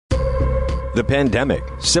The pandemic,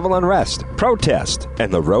 civil unrest, protest,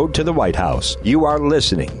 and the road to the White House. You are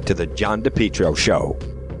listening to The John DePetro Show.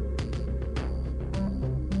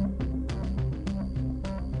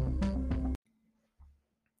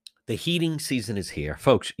 The heating season is here.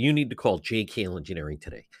 Folks, you need to call JKL Engineering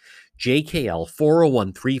today. JKL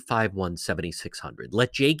 401-351-7600.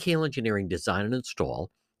 Let JKL Engineering design and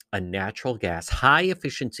install a natural gas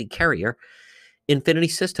high-efficiency carrier Infinity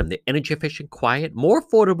system. The energy efficient, quiet, more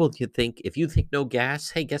affordable than you think. If you think no gas,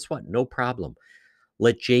 hey, guess what? No problem.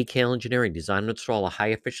 Let JKL Engineering design and install a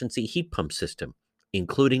high-efficiency heat pump system,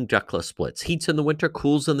 including ductless splits. Heats in the winter,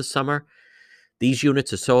 cools in the summer. These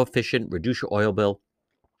units are so efficient, reduce your oil bill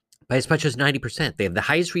by as much as 90%. They have the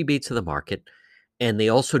highest rebates in the market, and they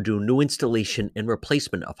also do new installation and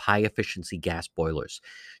replacement of high-efficiency gas boilers.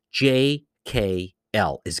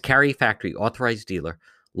 JKL is Carrier Factory authorized dealer,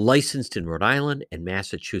 licensed in Rhode Island and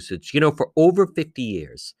Massachusetts. You know, for over 50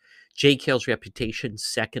 years, JKL's reputation,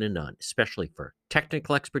 second to none, especially for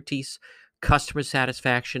technical expertise, customer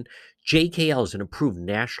satisfaction. JKL is an approved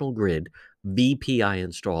National Grid VPI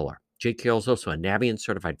installer. JKL is also a Navient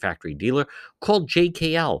certified factory dealer. Call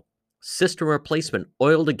JKL. System replacement,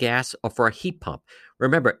 oil to gas, or for a heat pump.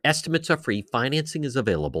 Remember, estimates are free. Financing is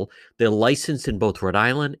available. They're licensed in both Rhode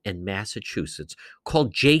Island and Massachusetts. Call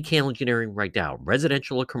JKL Engineering right now,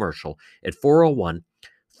 residential or commercial, at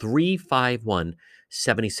 401-351-7600.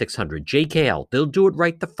 JKL, they'll do it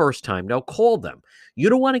right the first time. Now call them. You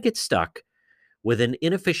don't want to get stuck with an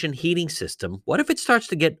inefficient heating system. What if it starts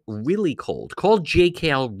to get really cold? Call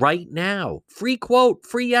JKL right now. Free quote,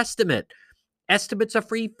 free estimate. Estimates are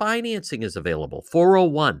free. Financing is available.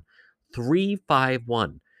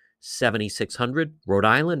 401-351-7600. Rhode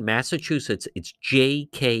Island, Massachusetts. It's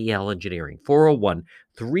JKL Engineering.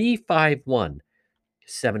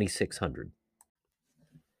 401-351-7600.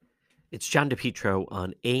 It's John DePetro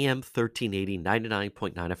on AM 1380,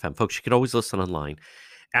 99.9 FM. Folks, you can always listen online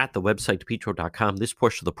at the website, depetro.com. This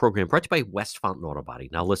portion of the program brought to you by West Fountain Auto Body.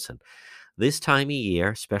 Now listen. This time of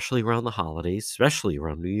year, especially around the holidays, especially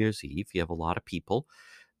around New Year's Eve, you have a lot of people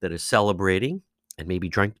that are celebrating and maybe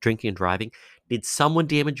drinking and driving. Did someone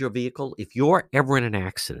damage your vehicle? If you're ever in an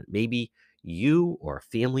accident, maybe you or a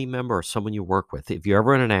family member or someone you work with, if you're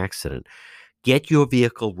ever in an accident, get your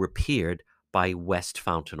vehicle repaired by West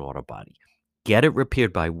Fountain Auto Body. Get it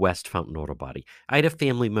repaired by West Fountain Auto Body. I had a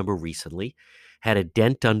family member recently had a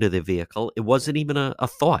dent under the vehicle. It wasn't even a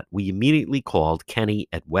thought. We immediately called Kenny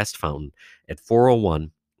at West Fountain at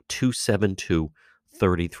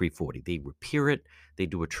 401-272-3340. They repair it. They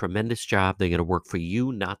do a tremendous job. They're going to work for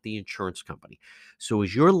you, not the insurance company. So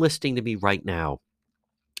as you're listening to me right now,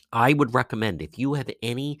 I would recommend if you have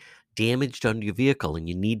any damage done to your vehicle and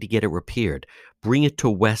you need to get it repaired, bring it to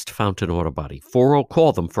West Fountain Auto Body.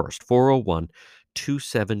 Call them first,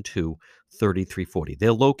 401-272-3340.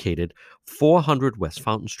 They're located 400 West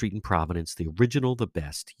Fountain Street in Providence, the original, the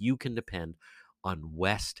best. You can depend on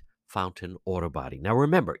West Fountain Auto Body. Now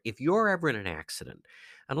remember, if you're ever in an accident,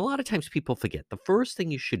 and a lot of times people forget, the first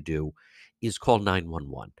thing you should do is call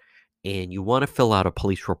 911, and you want to fill out a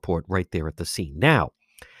police report right there at the scene. Now,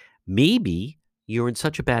 maybe you're in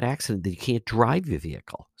such a bad accident that you can't drive your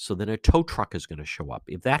vehicle, so then a tow truck is going to show up.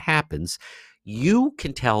 If that happens, you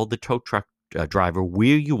can tell the tow truck driver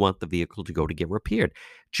where you want the vehicle to go to get repaired.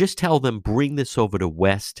 Just tell them, bring this over to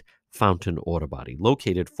West Fountain Auto Body,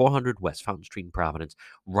 located 400 West Fountain Street in Providence,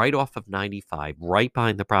 right off of 95, right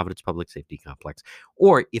behind the Providence Public Safety Complex.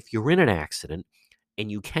 Or if you're in an accident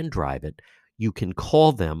and you can drive it, you can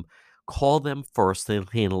call them. Call them first. They'll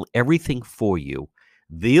handle everything for you.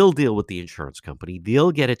 They'll deal with the insurance company.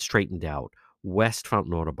 They'll get it straightened out. West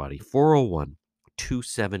Fountain Auto Body,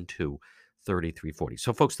 401-272-3340.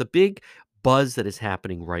 So, folks, the big buzz that is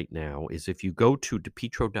happening right now is if you go to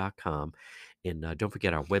depetro.com, and don't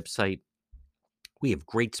forget our website. We have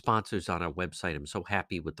great sponsors on our website. I'm so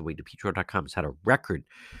happy with the way depetro.com has had a record,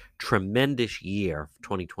 tremendous year,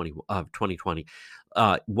 2020.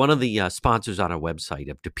 One of the sponsors on our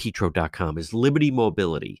website of depetro.com is Liberty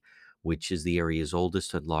Mobility, which is the area's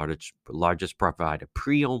oldest and largest provider,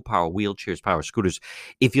 pre-owned power wheelchairs, power scooters.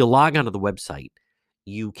 If you log onto the website,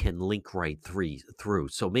 you can link right through.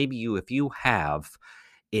 So maybe if you have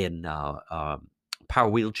in power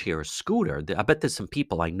wheelchair or scooter, I bet there's some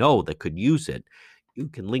people I know that could use it. You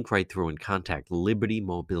can link right through and contact Liberty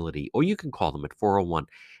Mobility, or you can call them at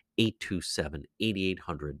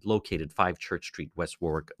 401-827-8800, located 5 Church Street, West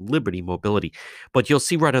Warwick, Liberty Mobility. But you'll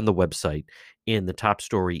see right on the website, in the top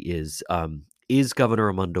story is Governor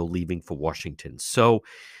Raimondo leaving for Washington? So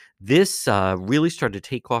this really started to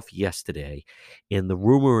take off yesterday, and the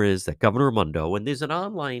rumor is that Governor Raimondo, and there's an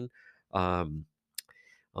online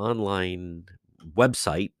online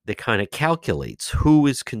website that kind of calculates who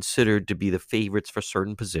is considered to be the favorites for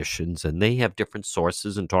certain positions, and they have different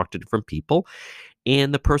sources and talk to different people.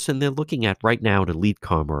 And the person they're looking at right now to lead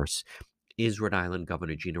commerce is Rhode Island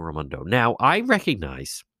Governor Gina Raimondo. Now, I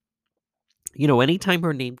recognize, anytime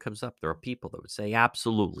her name comes up, there are people that would say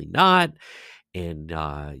absolutely not, and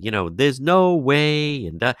there's no way.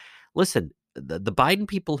 And listen, the Biden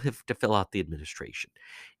people have to fill out the administration.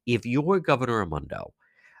 If you're Governor Raimondo,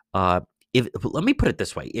 uh, if let me put it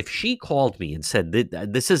this way: if she called me and said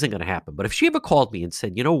this isn't going to happen, but if she ever called me and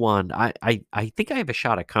said, Juan, I think I have a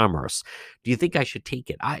shot at commerce. Do you think I should take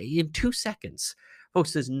it? In 2 seconds,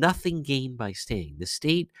 folks, there's nothing gained by staying. The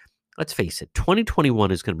state, let's face it,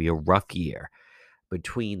 2021 is going to be a rough year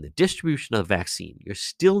between the distribution of the vaccine. You're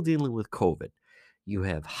still dealing with COVID. You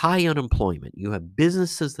have high unemployment. You have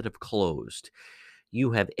businesses that have closed.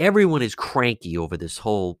 You have everyone is cranky over this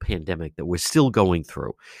whole pandemic that we're still going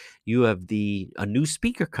through. You have a new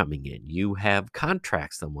speaker coming in. You have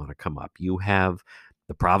contracts that want to come up. You have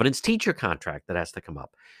the Providence teacher contract that has to come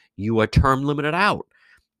up. You are term limited out.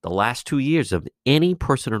 The last 2 years of any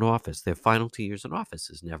person in office, their final 2 years in office,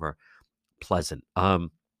 is never pleasant. I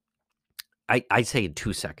say in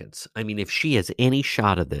 2 seconds. I mean, if she has any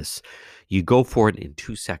shot of this, you go for it in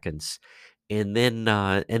 2 seconds. And then,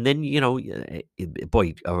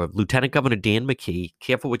 boy, Lieutenant Governor Dan McKee,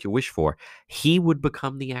 careful what you wish for, he would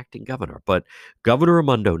become the acting governor. But Governor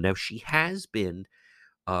Raimondo, now she has been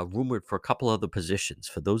rumored for a couple other positions.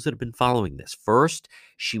 For those that have been following this, first,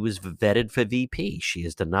 she was vetted for VP. She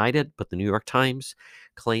has denied it, but the New York Times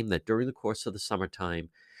claimed that during the course of the summertime,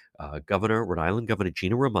 Rhode Island Governor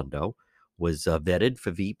Gina Raimondo was vetted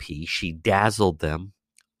for VP. She dazzled them.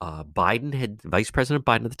 Vice President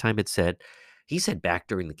Biden at the time he said back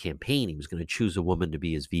during the campaign he was going to choose a woman to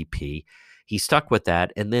be his VP. He stuck with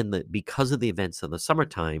that. And then because of the events of the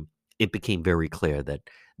summertime, it became very clear that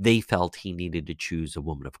they felt he needed to choose a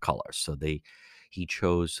woman of color. So he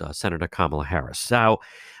chose Senator Kamala Harris. Now,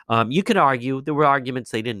 you could argue, there were arguments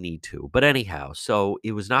they didn't need to. But anyhow, so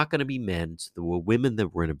it was not going to be men. So there were women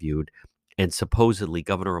that were interviewed. And supposedly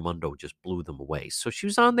Governor Raimondo just blew them away. So she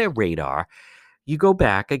was on their radar. You go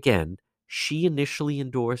back again, she initially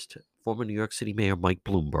endorsed former New York City Mayor Mike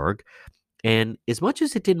Bloomberg. And as much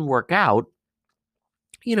as it didn't work out,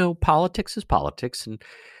 politics is politics. And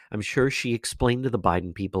I'm sure she explained to the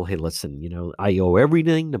Biden people, hey, listen, I owe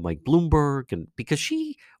everything to Mike Bloomberg. And because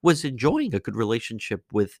she was enjoying a good relationship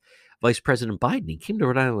with Vice President Biden. He came to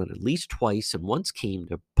Rhode Island at least twice and once came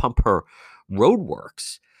to pump her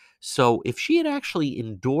roadworks. So if she had actually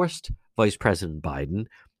endorsed Vice President Biden,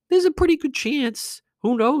 there's a pretty good chance.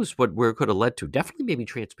 Who knows where it could have led to? Definitely maybe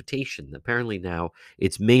transportation. Apparently now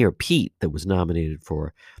it's Mayor Pete that was nominated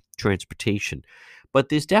for transportation. But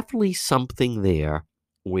there's definitely something there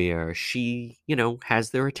where she, has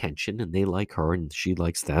their attention and they like her and she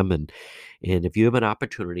likes them. And if you have an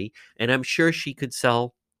opportunity, and I'm sure she could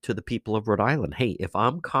sell to the people of Rhode Island, hey, if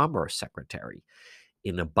I'm Commerce Secretary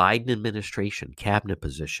in a Biden administration cabinet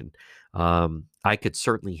position, I could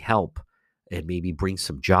certainly help and maybe bring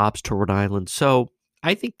some jobs to Rhode Island. So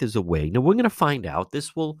I think there's a way. Now, we're going to find out.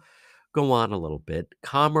 This will go on a little bit.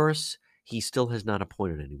 Commerce, he still has not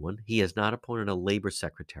appointed anyone. He has not appointed a labor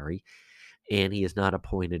secretary, and he has not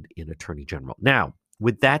appointed an attorney general. Now,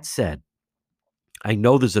 with that said, I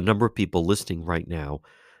know there's a number of people listening right now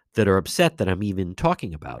that are upset that I'm even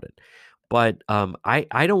talking about it. But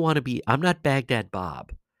I don't want to be. I'm not Baghdad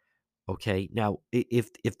Bob. Okay. Now,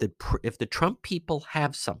 if the Trump people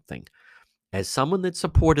have something, as someone that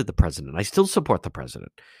supported the president, I still support the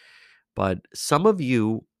president, but some of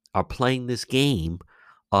you are playing this game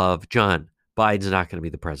of John Biden's not going to be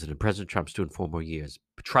the president. President Trump's doing 4 more years.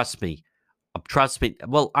 Trust me. Trust me.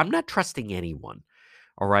 Well, I'm not trusting anyone.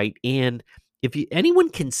 All right. And if anyone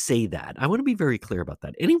can say that, I want to be very clear about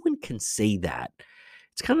that. Anyone can say that.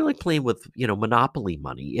 It's kind of like playing with, Monopoly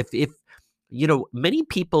money. If many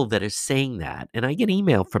people that are saying that, and I get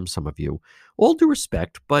email from some of you, all due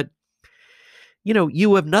respect, but,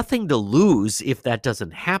 you have nothing to lose if that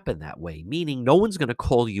doesn't happen that way, meaning no one's going to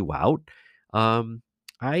call you out.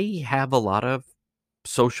 I have a lot of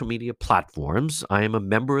social media platforms. I am a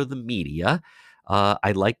member of the media.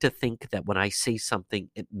 I like to think that when I say something,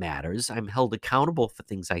 it matters. I'm held accountable for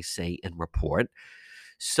things I say and report.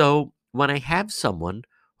 So when I have someone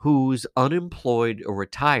who's unemployed or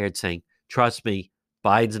retired saying, trust me,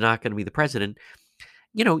 Biden's not going to be the president,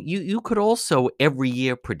 you could also every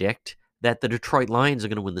year predict that the Detroit Lions are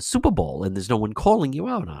going to win the Super Bowl and there's no one calling you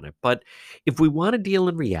out on it. But if we want to deal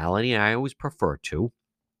in reality, I always prefer to,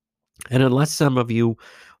 and unless some of you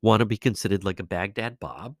want to be considered like a Baghdad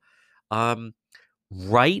Bob,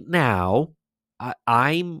 right now,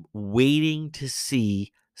 I'm waiting to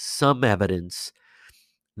see some evidence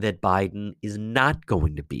that Biden is not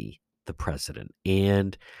going to be the president.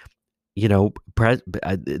 And,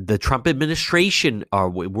 the Trump administration,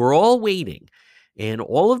 we're all waiting. And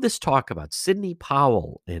all of this talk about Sidney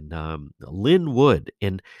Powell and Lynn Wood,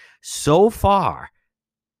 and so far,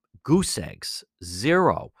 goose eggs,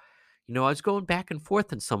 zero. I was going back and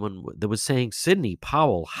forth, and someone that was saying, Sidney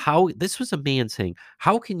Powell, this was a man saying,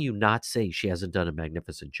 how can you not say she hasn't done a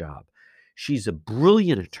magnificent job? She's a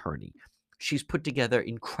brilliant attorney. She's put together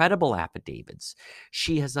incredible affidavits.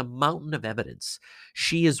 She has a mountain of evidence.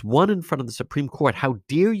 She is one in front of the Supreme Court. How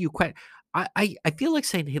dare you question? I feel like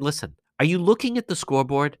saying, hey, listen, are you looking at the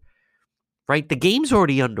scoreboard? Right? The game's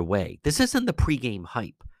already underway. This isn't the pregame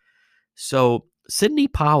hype. So Sidney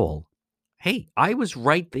Powell, hey, I was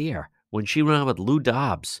right there when she went on with Lou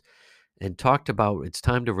Dobbs and talked about it's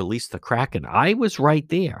time to release the Kraken. I was right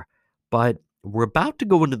there. But we're about to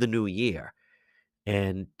go into the new year.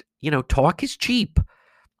 And, talk is cheap.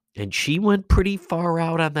 And she went pretty far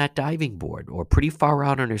out on that diving board, or pretty far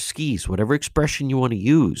out on her skis, whatever expression you want to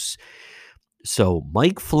use. So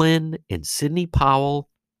Mike Flynn and Sidney Powell,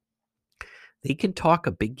 they can talk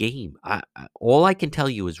a big game. All I can tell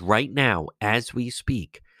you is right now, as we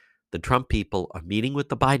speak, the Trump people are meeting with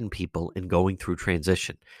the Biden people and going through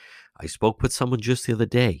transition. I spoke with someone just the other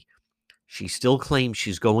day. She still claims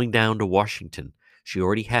she's going down to Washington. She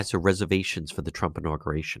already has her reservations for the Trump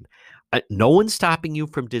inauguration. No one's stopping you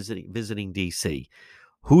from visiting D.C.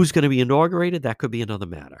 Who's going to be inaugurated? That could be another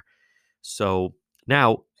matter. So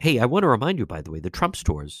now, hey, I want to remind you, by the way, the Trump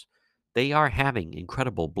stores, they are having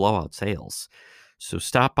incredible blowout sales. So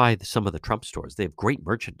stop by some of the Trump stores. They have great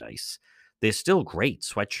merchandise. They're still great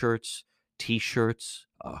sweatshirts, T-shirts,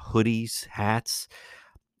 hoodies, hats.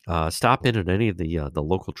 Stop in at any of the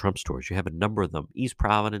local Trump stores. You have a number of them: East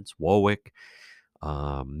Providence, Warwick,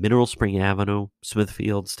 Mineral Spring Avenue,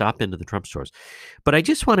 Smithfield. Stop into the Trump stores. But I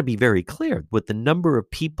just want to be very clear with the number of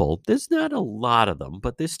people. There's not a lot of them,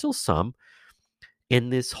 but there's still some. In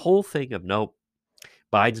this whole thing of, nope,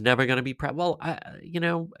 Biden's never going to be president. Well,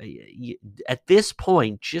 at this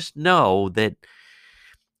point, just know that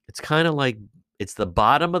it's kind of like it's the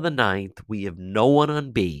bottom of the ninth. We have no one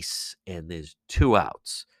on base, and there's 2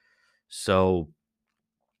 outs. So,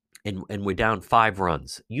 and we're down 5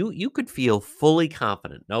 runs. You could feel fully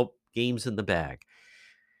confident. Nope, game's in the bag.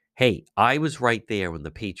 Hey, I was right there when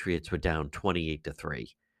the Patriots were down 28-3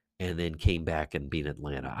 and then came back and beat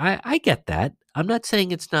Atlanta. I get that. I'm not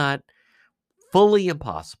saying it's not fully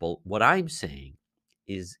impossible. What I'm saying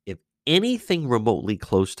is, if anything remotely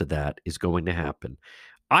close to that is going to happen,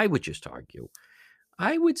 I would just argue,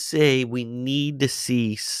 I would say we need to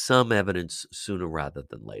see some evidence sooner rather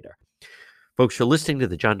than later. Folks, you're listening to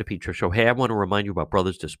the John DePetro Show. Hey, I want to remind you about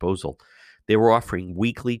Brothers Disposal. They were offering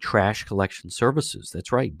weekly trash collection services.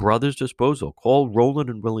 That's right, Brothers Disposal. Call Roland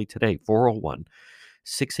and Willie today,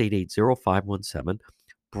 401-688-0517.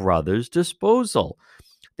 Brothers Disposal.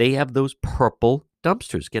 They have those purple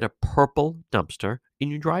dumpsters. Get a purple dumpster in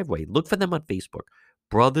your driveway. Look for them on Facebook.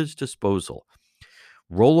 Brothers Disposal.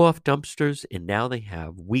 Roll-off dumpsters, and now they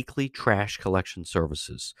have weekly trash collection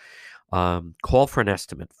services. Call for an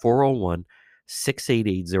estimate,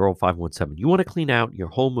 401-688-0517. You want to clean out your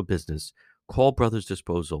home or business, call Brothers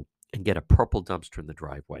Disposal and get a purple dumpster in the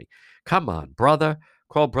driveway. Come on, brother.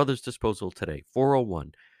 Call Brothers Disposal today,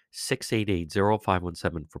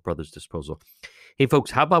 401-688-0517 for Brothers Disposal. Hey,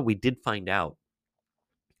 folks, how about we did find out,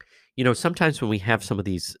 sometimes when we have some of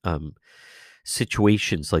these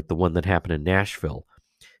situations like the one that happened in Nashville,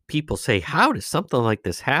 people say, how does something like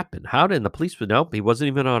this happen? And the police would, nope, he wasn't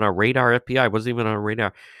even on our radar. FBI wasn't even on our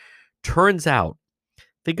radar. Turns out,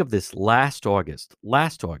 think of this, last August,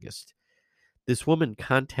 this woman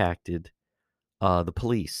contacted the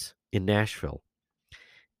police in Nashville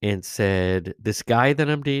and said, this guy that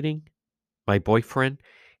I'm dating, my boyfriend,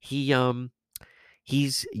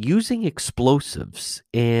 he's using explosives,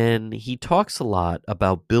 and he talks a lot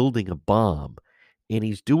about building a bomb, and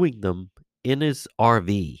he's doing them in his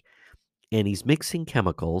RV, and he's mixing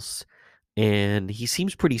chemicals, and he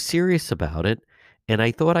seems pretty serious about it, and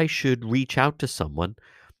I thought I should reach out to someone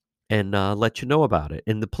and let you know about it.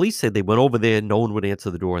 And the police said they went over there, no one would answer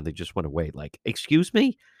the door, and they just went away. Like, excuse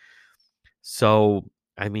me? So,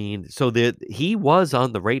 he was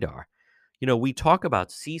on the radar. We talk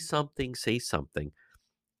about see something, say something.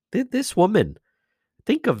 This woman,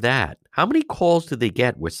 think of that. How many calls do they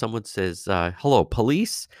get where someone says, hello,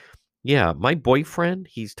 police? Yeah, my boyfriend,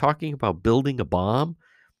 he's talking about building a bomb,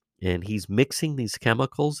 and he's mixing these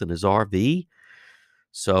chemicals in his RV.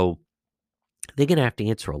 So they're going to have to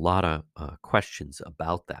answer a lot of questions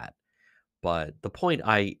about that. But the point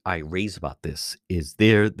I raise about this is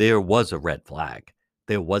there was a red flag.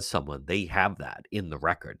 There was someone. They have that in the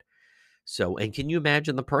record. So, and can you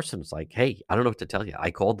imagine the person's like, hey, I don't know what to tell you.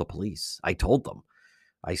 I called the police. I told them.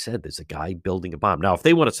 I said there's a guy building a bomb. Now, if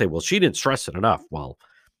they want to say, well, she didn't stress it enough, well,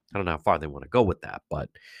 I don't know how far they want to go with that. But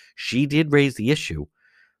she did raise the issue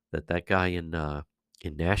that guy in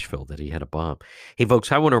Nashville, that he had a bomb. Hey,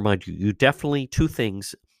 folks, I want to remind you, you definitely, two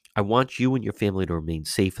things. I want you and your family to remain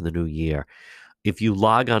safe in the new year. If you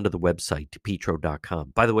log onto the website,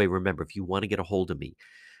 depetro.com. By the way, remember, if you want to get a hold of me,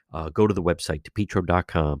 go to the website,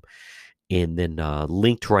 depetro.com, and then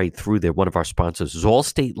linked right through there, one of our sponsors is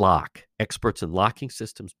Allstate Lock, experts in locking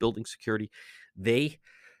systems, building security. They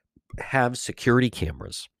have security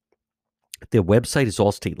cameras. Their website is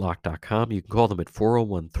allstatelock.com. You can call them at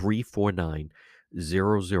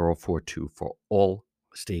 401-349-0042 for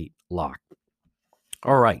Allstate Lock.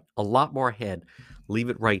 All right, a lot more ahead. Leave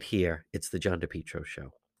it right here. It's the John DePetro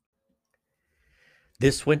Show.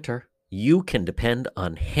 This winter, you can depend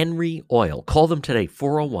on Henry Oil. Call them today,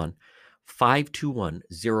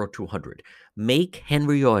 401-521-0200. Make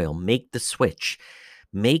Henry Oil, make the switch.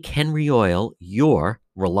 Make Henry Oil your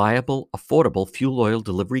reliable, affordable fuel oil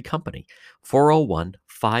delivery company.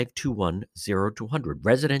 401-521-0200.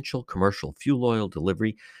 Residential, commercial fuel oil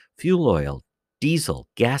delivery, fuel oil, diesel,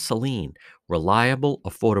 gasoline, reliable,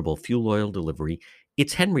 affordable fuel oil delivery.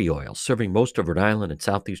 It's Henry Oil, serving most of Rhode Island and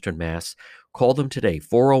southeastern Mass. Call them today,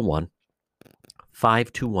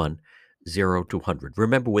 401-521-0200.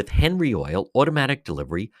 Remember, with Henry Oil, automatic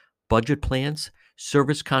delivery, budget plans,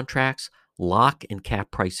 service contracts, lock and cap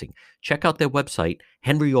pricing. Check out their website,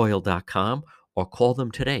 henryoil.com, or call them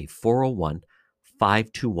today,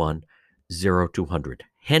 401-521-0200.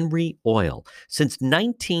 Henry Oil. Since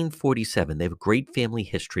 1947, they have a great family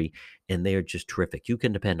history, and they are just terrific. You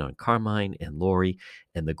can depend on Carmine and Lori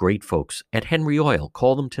and the great folks at Henry Oil.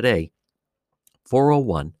 Call them today,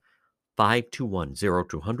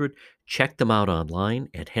 401-521-0200. Check them out online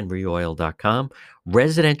at henryoil.com.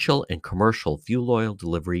 Residential and commercial fuel oil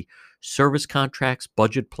delivery, service contracts,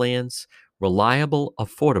 budget plans, reliable,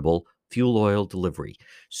 affordable fuel oil delivery.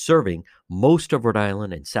 Serving most of Rhode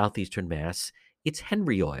Island and southeastern Mass, it's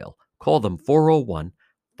Henry Oil. Call them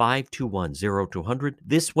 401-521-0200.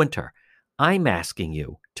 This winter, I'm asking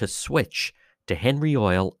you to switch to Henry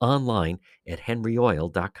Oil online at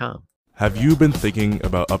henryoil.com. Have you been thinking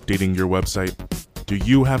about updating your website? Do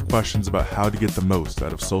you have questions about how to get the most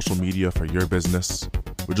out of social media for your business?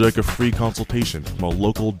 Would you like a free consultation from a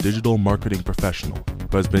local digital marketing professional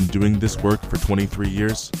who has been doing this work for 23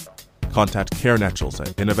 years? Contact Karen Etchels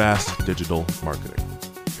at Innovast Digital Marketing.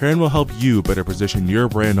 Karen will help you better position your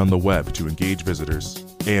brand on the web to engage visitors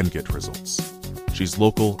and get results. She's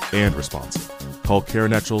local and responsive. Call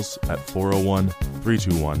Karen Etchels at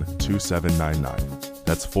 401-321-2799.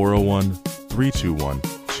 That's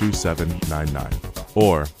 401-321-2799.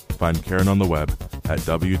 Or find Karen on the web at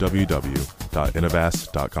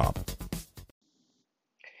www.innovast.com.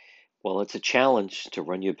 Well, it's a challenge to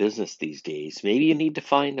run your business these days. Maybe you need to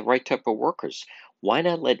find the right type of workers. Why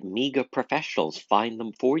not let MEGA Professionals find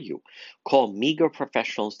them for you? Call MEGA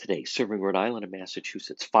Professionals today, serving Rhode Island and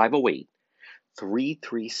Massachusetts,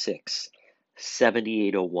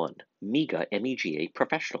 508-336-7801. MEGA, M-E-G-A,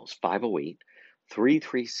 Professionals,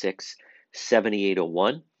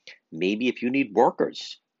 508-336-7801. Maybe if you need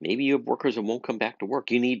workers, maybe you have workers that won't come back to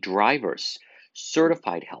work. You need drivers,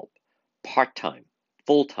 certified help, part-time,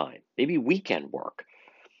 full-time, maybe weekend work.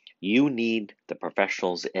 You need the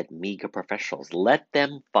professionals at MEGA Professionals. Let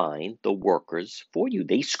them find the workers for you.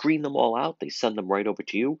 They screen them all out. They send them right over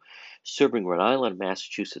to you. Serving Rhode Island,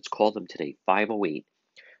 Massachusetts. Call them today,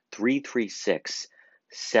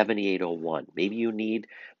 508-336-7801. Maybe you need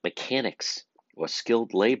mechanics or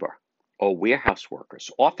skilled labor or warehouse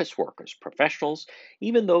workers, office workers, professionals,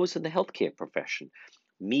 even those in the healthcare profession.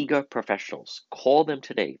 MEGA Professionals. Call them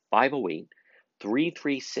today,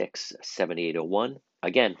 508-336-7801.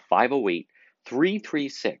 Again,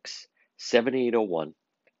 508-336-7801.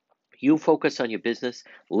 You focus on your business.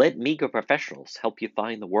 Let MEGA Professionals help you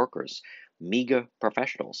find the workers. MEGA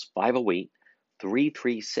Professionals,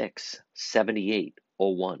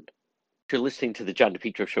 508-336-7801. You're listening to the John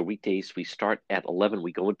DePetro Show weekdays. We start at 11.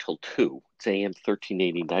 We go until 2. It's AM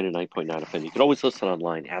 1380, 99.9 FM. You can always listen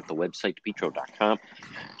online at the website, depetro.com.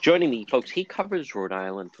 Joining me, folks, he covers Rhode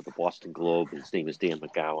Island for the Boston Globe. His name is Dan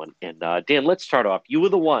McGowan. And Dan, let's start off. You were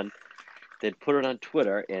the one that put it on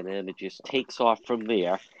Twitter, and then it just takes off from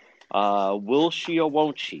there. Will she or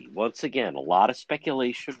won't she? Once again, a lot of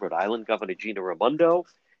speculation. Rhode Island Governor Gina Raimondo,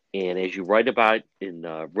 and as you write about in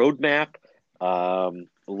Roadmap, A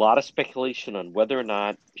lot of speculation on whether or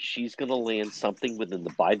not she's going to land something within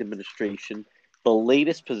the Biden administration. The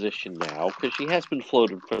latest position now, because she has been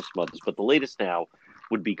floated for some others, but the latest now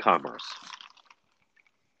would be commerce.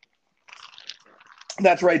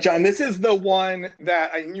 That's right, John. This is the one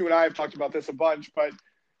that you and I have talked about this a bunch, but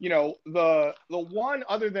the one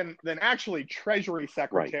other than actually Treasury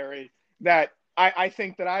Secretary right. that I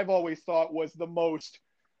think that I've always thought was the most,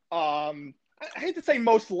 I hate to say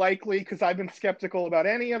most likely because I've been skeptical about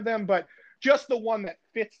any of them, but just the one that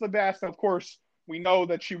fits the best. Of course, we know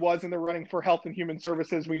that she was in the running for Health and Human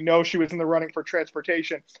Services. We know she was in the running for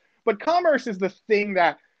Transportation. But Commerce is the thing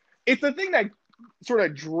that sort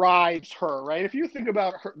of drives her, right? If you think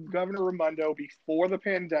about Governor Raimondo before the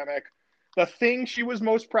pandemic, the thing she was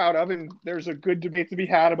most proud of, and there's a good debate to be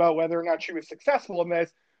had about whether or not she was successful in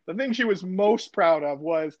this, the thing she was most proud of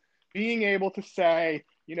was being able to say,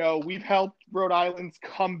 we've helped Rhode Island's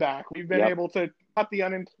comeback. We've been able to cut the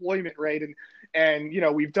unemployment rate, and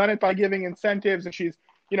we've done it by giving incentives. And she's,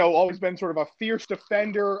 always been sort of a fierce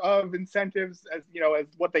defender of incentives as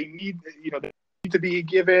what they need, they need to be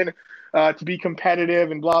given to be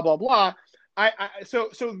competitive and blah, blah, blah. So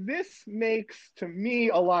this makes to me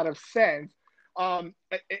a lot of sense. And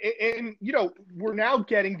we're now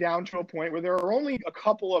getting down to a point where there are only a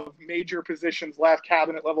couple of major positions left,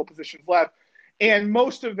 cabinet level positions left. And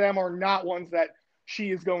most of them are not ones that she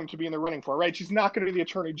is going to be in the running for, right? She's not going to be the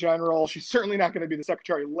Attorney General. She's certainly not going to be the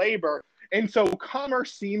Secretary of Labor. And so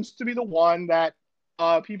Commerce seems to be the one that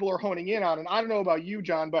people are honing in on. And I don't know about you,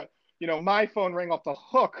 John, but, my phone rang off the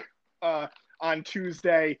hook on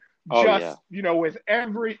Tuesday, with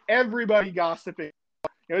everybody gossiping.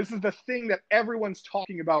 This is the thing that everyone's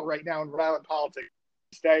talking about right now in Rhode Island politics.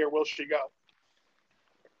 Stay or will she go?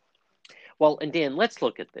 Well, and Dan, let's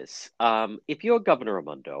look at this. If you're Governor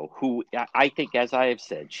Raimondo, who I think, as I have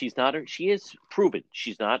said, she is proven.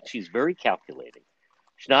 She's very calculating.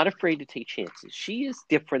 She's not afraid to take chances. She is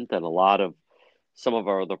different than some of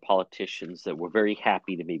our other politicians that were very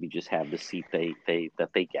happy to maybe just have the seat they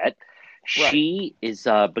get. Right. She is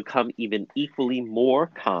become even equally more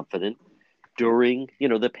confident during,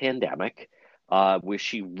 the pandemic, where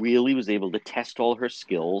she really was able to test all her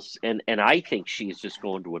skills. And I think she's just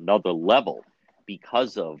going to another level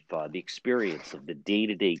because of the experience of the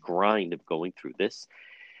day-to-day grind of going through this.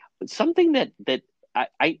 Something that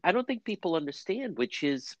I don't think people understand, which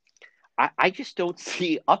is I just don't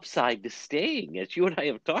see upside to staying. As you and I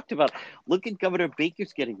have talked about, look at Governor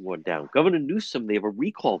Baker's getting worn down. Governor Newsom, they have a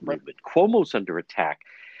recall movement. Cuomo's under attack.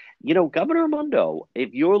 Governor Raimondo,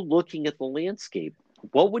 if you're looking at the landscape,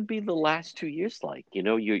 what would be the last 2 years like?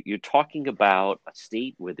 You're talking about a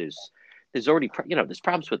state where there's already, there's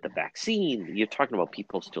problems with the vaccine. You're talking about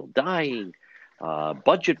people still dying,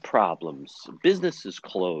 budget problems, businesses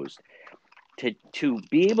closed. To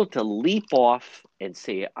be able to leap off and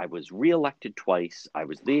say, I was reelected twice, I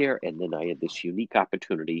was there, and then I had this unique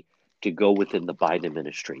opportunity to go within the Biden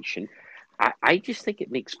administration. I just think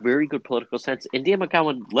it makes very good political sense. And Dan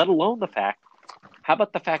McGowan, let alone how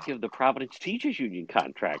about the fact you have the Providence Teachers Union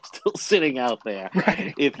contract still sitting out there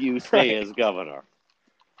if you stay as governor?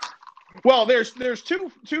 Well, there's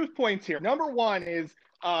two points here. Number one is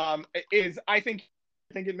I think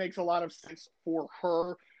it makes a lot of sense for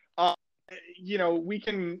her. We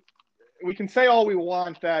can say all we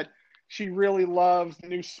want that she really loves the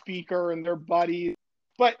new speaker and their buddies,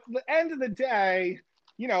 but at the end of the day,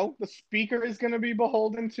 the speaker is going to be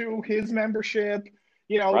beholden to his membership.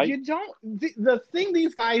 Right. You don't. The thing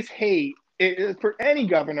these guys hate is, for any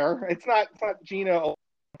governor, it's not Gina,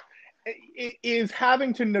 is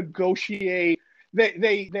having to negotiate.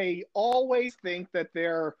 They always think that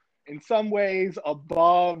they're in some ways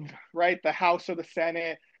above, right, the House or the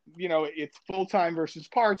Senate. It's full-time versus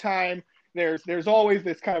part-time. There's always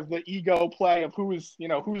this kind of the ego play of who's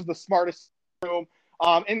the smartest in the room.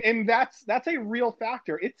 And that's a real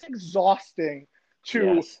factor. It's exhausting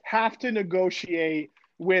to have to negotiate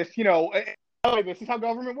with, this is how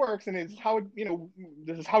government works and it's how,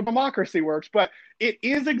 this is how democracy works. But it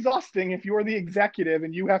is exhausting if you're the executive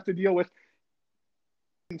and you have to deal with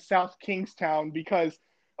in South Kingstown because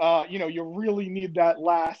you really need that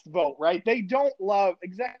last vote, right?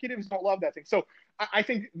 Executives don't love that thing. So I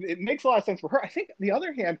think it makes a lot of sense for her. I think, on the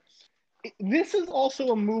other hand, this is also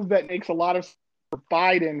a move that makes a lot of sense for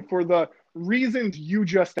Biden for the reasons you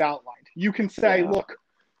just outlined. You can say, look,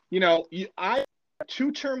 I'm a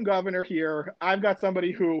two-term governor here. I've got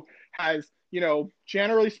somebody who has,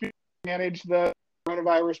 generally speaking, managed the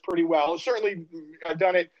coronavirus pretty well. Certainly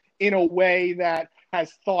done it in a way that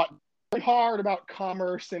has thought hard about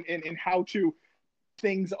commerce and how to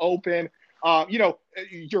things open.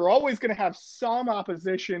 You're always going to have some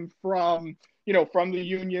opposition from the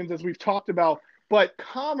unions, as we've talked about. But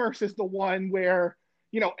commerce is the one where,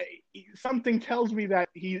 something tells me that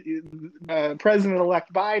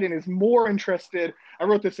President-elect Biden is more interested. I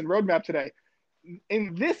wrote this in Roadmap today.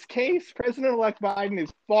 In this case, President-elect Biden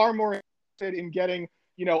is far more interested in getting,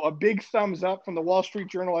 a big thumbs up from the Wall Street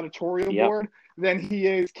Journal editorial board than he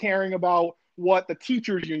is caring about what the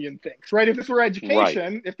teachers union thinks, right? If this were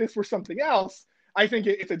education, if this were something else, I think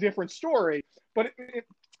it's a different story. But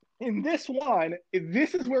in this one,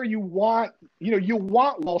 this is where you want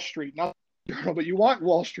Wall Street, not Journal, but you want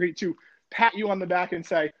Wall Street to pat you on the back and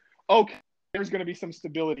say, okay, there's going to be some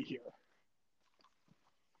stability here.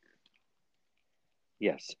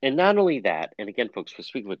 Yes. And not only that, and again, folks, we're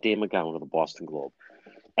speaking with Dan McGowan of the Boston Globe.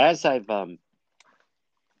 As I've, Dan,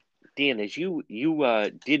 as you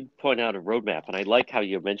did point out a roadmap, and I like how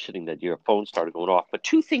you're mentioning that your phone started going off, but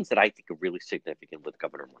two things that I think are really significant with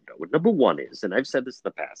Governor Raimondo. Number one is, and I've said this in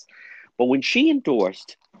the past, but when she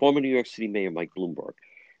endorsed former New York City Mayor Mike Bloomberg,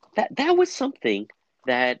 that was something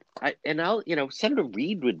that, Senator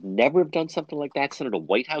Reid would never have done something like that. Senator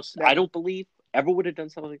Whitehouse, I don't believe, ever would have done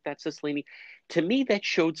something like that, Cicilline. To me, that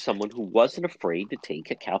showed someone who wasn't afraid to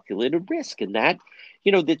take a calculated risk. And that,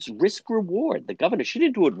 that's risk reward. The governor, she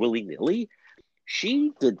didn't do it willy-nilly.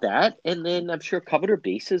 She did that, and then I'm sure covered her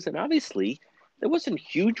bases. And obviously, there wasn't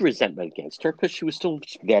huge resentment against her because she was still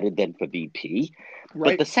vetted then for VP.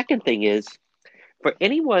 Right. But the second thing is, for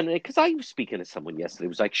anyone, because I was speaking to someone yesterday, it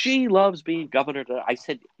was like, she loves being governor. I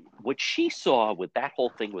said, what she saw with that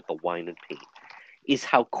whole thing with the wine and paint is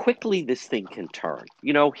how quickly this thing can turn.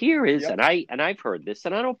 Here is, and I've heard this,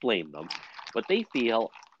 and I don't blame them, but they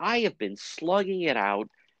feel, I have been slugging it out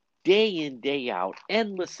day in, day out,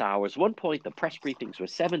 endless hours. One point, the press briefings were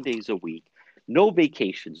 7 days a week, no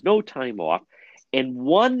vacations, no time off. And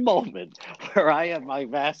one moment where I have my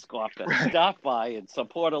mask off to stop by and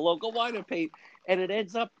support a local wine and paint, and it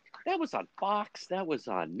ends up, that was on Fox, that was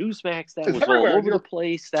on Newsmax, that was all over the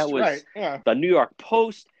place, that was the New York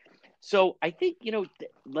Post. So I think,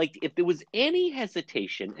 if there was any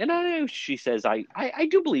hesitation, and I know she says, I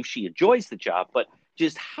do believe she enjoys the job, but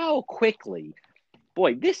just how quickly,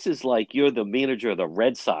 boy, this is like you're the manager of the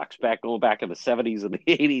Red Sox going back in the 70s and the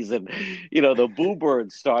 80s, and, the Boo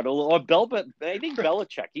Birds started, or I think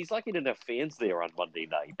Belichick, he's lucky to have fans there on Monday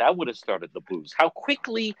night. That would have started the boos. How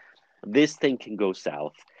quickly this thing can go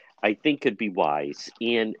south, I think could be wise.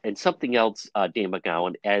 And something else, Dan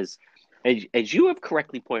McGowan, as you have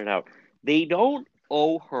correctly pointed out, they don't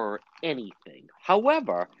owe her anything.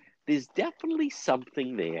 However, there's definitely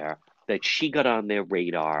something there that she got on their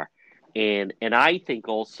radar. And I think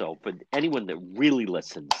also for anyone that really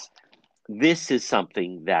listens, this is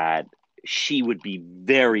something that she would be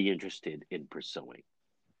very interested in pursuing.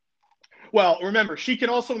 Well, remember, she can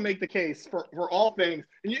also make the case for all things.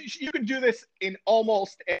 And you can do this in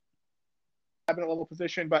almost any cabinet level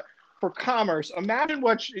position, but for commerce, imagine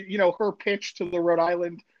what her pitch to the Rhode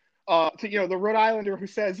Island, the Rhode Islander who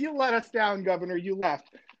says, "You let us down, Governor. You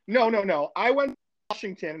left." No. I went to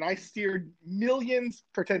Washington and I steered millions,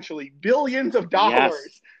 potentially billions of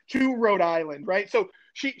dollars to Rhode Island, right? So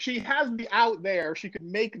she has the out there. She could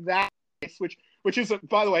make that case, which is,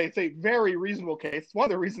 by the way, it's a very reasonable case. It's one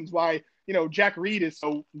of the reasons why Jack Reed is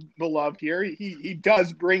so beloved here. He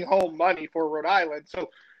does bring home money for Rhode Island. So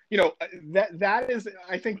that is,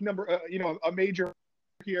 I think, a major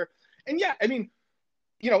here. And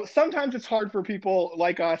sometimes it's hard for people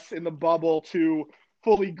like us in the bubble to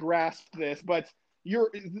fully grasp this, but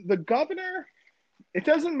the governor, it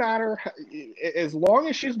doesn't matter as long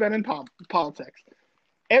as she's been in politics.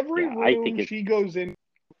 Every room she goes in,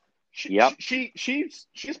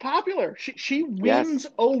 she's popular. She wins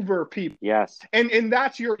over people. Yes. And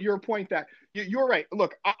that's your point that you're right.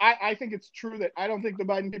 Look, I think it's true that I don't think the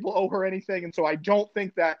Biden people owe her anything. And so I don't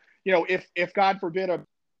think that, if God forbid a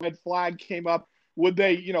red flag came up, would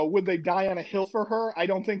they die on a hill for her? I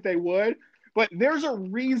don't think they would. But there's a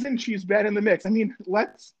reason she's been in the mix. I mean,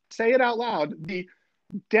 let's say it out loud. The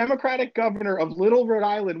Democratic governor of Little Rhode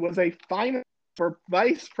Island was a finalist for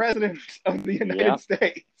vice president of the United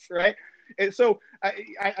States, right? And so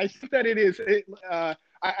I think that it is.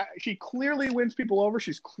 She clearly wins people over.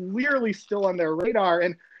 She's clearly still on their radar.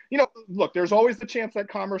 And look, there's always the chance that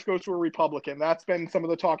commerce goes to a Republican. That's been some of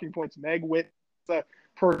the talking points. Meg Whit, the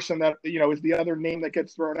person that is the other name that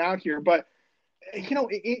gets thrown out here, but.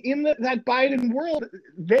 In that Biden world,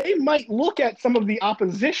 they might look at some of the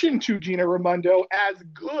opposition to Gina Raimondo as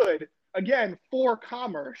good, again, for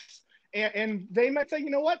commerce. And they might say, you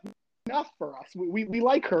know what, enough for us. We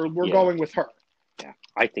like her. We're going with her. Yeah,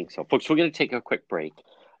 I think so. Folks, we're going to take a quick break.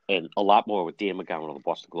 And a lot more with Dan McGowan on the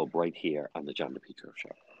Boston Globe right here on the John DePetro Show.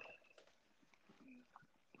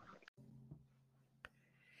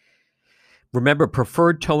 Remember,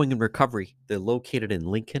 Preferred Towing and Recovery. They're located in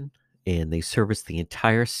Lincoln, and they service the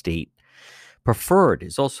entire state. Preferred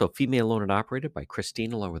is also female owned and operated by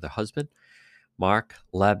Christine along with her husband, Mark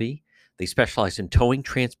Labby. They specialize in towing,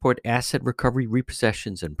 transport, asset recovery,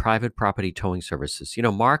 repossessions, and private property towing services. You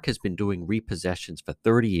know, Mark has been doing repossessions for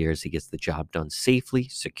 30 years. He gets the job done safely,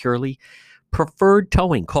 securely. Preferred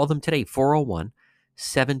Towing. Call them today,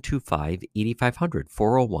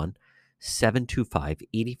 401-725-8500,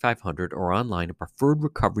 401-725-8500, or online at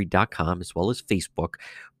preferredrecovery.com, as well as Facebook.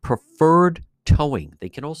 Preferred Towing. They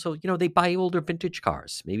can also, they buy older vintage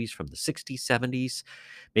cars. Maybe it's from the 60s, 70s.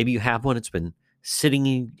 Maybe you have one that's been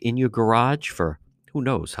sitting in your garage for who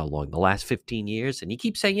knows how long, the last 15 years. And you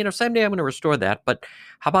keep saying, someday I'm going to restore that. But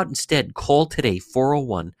how about instead call today,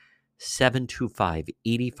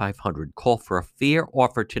 401-725-8500. Call for a fair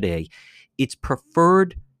offer today. It's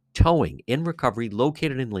Preferred Towing and Recovery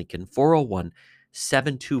located in Lincoln,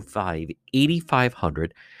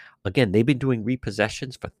 401-725-8500. Again, they've been doing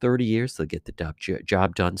repossessions for 30 years. They'll get the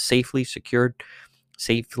job done safely,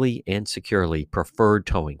 safely and securely. Preferred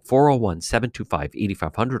Towing,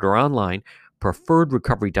 401-725-8500, or online,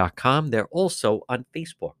 preferredrecovery.com. They're also on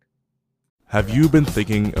Facebook. Have you been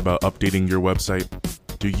thinking about updating your website?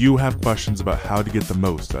 Do you have questions about how to get the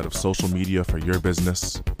most out of social media for your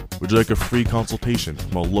business? Would you like a free consultation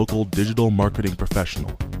from a local digital marketing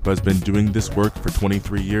professional who has been doing this work for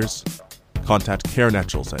 23 years? Contact Karen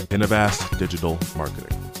Etchels at Innovast Digital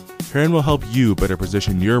Marketing. Karen will help you better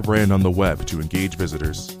position your brand on the web to engage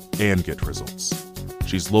visitors and get results.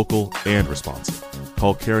 She's local and responsive.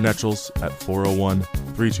 Call Karen Etchels at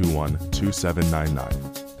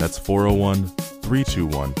 401-321-2799. That's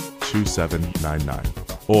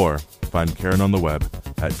 401-321-2799. Or find Karen on the web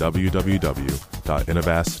at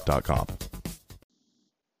www.innovast.com.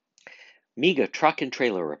 MEGA Truck and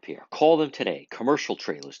Trailer Repair. Call them today. Commercial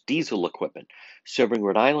trailers, diesel equipment, serving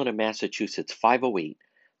Rhode Island and Massachusetts,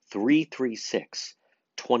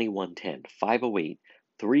 508-336-2110.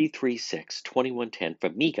 508-336-2110 for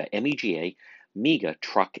MEGA, M-E-G-A, MEGA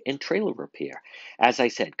Truck and Trailer Repair. As I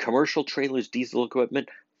said, commercial trailers, diesel equipment,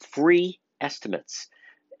 free estimates,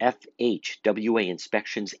 FHWA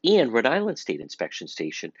inspections, and Rhode Island State Inspection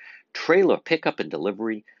Station, trailer pickup and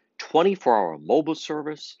delivery, 24-hour mobile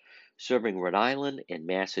service, serving Rhode Island and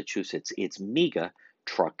Massachusetts. It's MEGA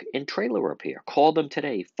Truck and Trailer Repair. Call them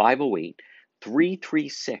today,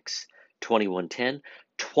 508-336-2110,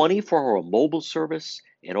 24-hour mobile service,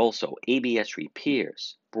 and also ABS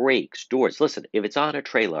repairs, brakes, doors. Listen, if it's on a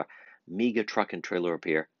trailer, MEGA Truck and Trailer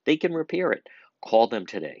Repair, they can repair it. Call them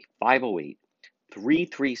today,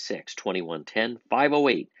 508-336-2110,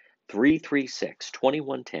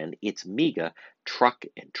 508-336-2110. It's MEGA Truck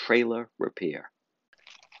and Trailer Repair.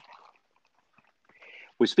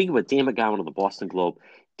 We're speaking with Dan McGowan of the Boston Globe.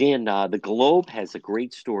 Dan, the Globe has a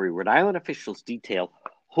great story. Rhode Island officials detail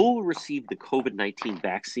who will receive the COVID-19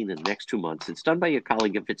 vaccine in the next 2 months. It's done by your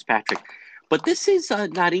colleague in Fitzpatrick. But this is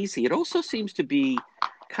not easy. It also seems to be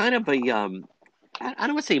kind of a, I don't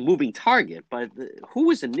want to say a moving target, but who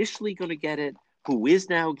was initially going to get it, who is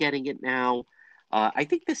now getting it now. I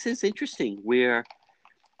think this is interesting where,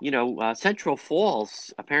 Central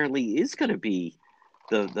Falls apparently is going to be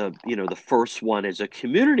the first one as a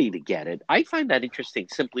community to get it. I find that interesting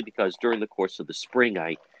simply because during the course of the spring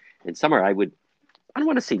and summer, I don't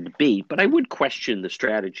want to say debate, but I would question the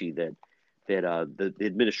strategy that the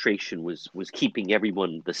administration was keeping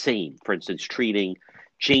everyone the same. For instance, treating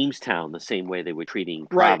Jamestown the same way they were treating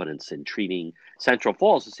Providence, and treating Central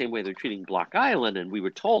Falls the same way they're treating Block Island. And we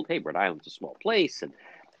were told, hey, Rhode Island's a small place and,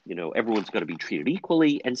 everyone's going to be treated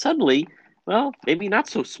equally. And suddenly, well, maybe not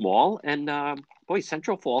so small. And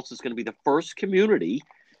Central Falls is going to be the first community,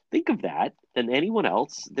 think of that, than anyone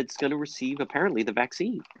else that's going to receive apparently the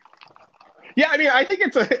vaccine. Yeah, I mean, I think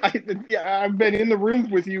I've been in the room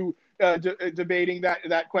with you debating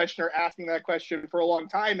that question or asking that question for a long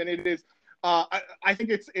time, and it is. I think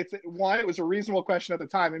it's one. It was a reasonable question at the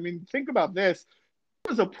time. I mean, think about this.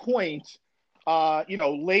 There was a point,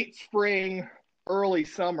 late spring, early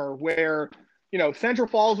summer, where Central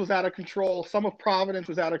Falls was out of control. Some of Providence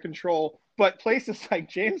was out of control, but places like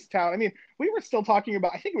Jamestown. I mean, we were still talking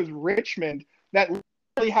about. I think it was Richmond that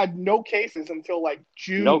really had no cases until like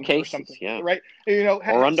June or something, yeah. Right?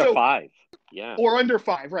 Or under 5, yeah. Or under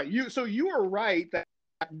 5, right? You were right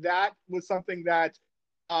that was something that,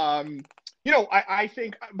 I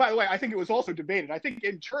think. By the way, I think it was also debated. I think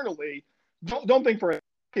internally, don't think for a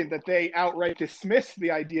second that they outright dismissed the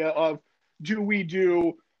idea of do we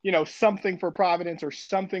do something for Providence or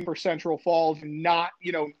something for Central Falls, and not,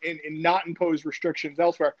 and not impose restrictions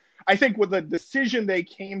elsewhere. I think what the decision they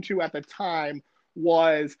came to at the time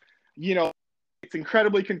was, it's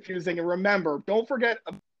incredibly confusing. And remember, don't forget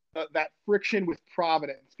that friction with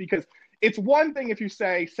Providence, because it's one thing if you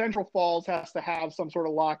say Central Falls has to have some sort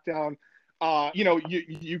of lockdown.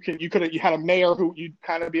 You had a mayor who you'd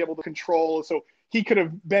kind of be able to control, so he could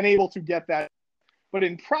have been able to get that. But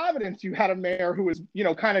in Providence, you had a mayor who was,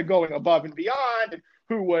 kind of going above and beyond, and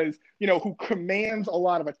who was, who commands a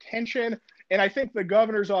lot of attention. And I think the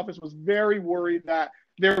governor's office was very worried that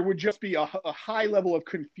there would just be a high level of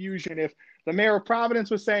confusion if the mayor of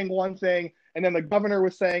Providence was saying one thing and then the governor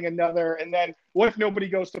was saying another. And then what if nobody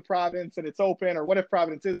goes to Providence and it's open? Or what if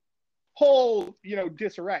Providence is whole,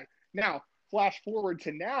 disarray? Now, flash forward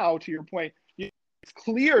to now, to your point, it's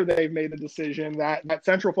clear they've made the decision that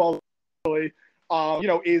Central Falls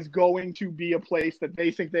is going to be a place that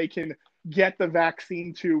they think they can get the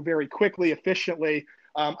vaccine to very quickly, efficiently.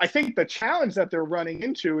 I think the challenge that they're running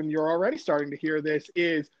into, and you're already starting to hear this,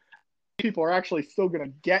 is people are actually still going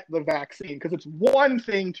to get the vaccine. Because it's one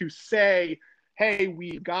thing to say, hey,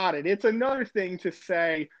 we got it. It's another thing to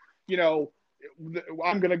say,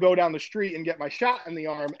 I'm going to go down the street and get my shot in the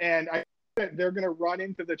arm. And I think they're going to run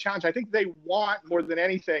into the challenge. I think they want, more than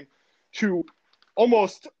anything, to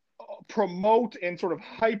almost promote and sort of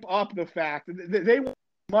hype up the fact that they want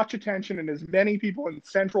much attention and as many people in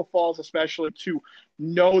Central Falls especially to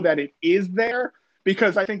know that it is there,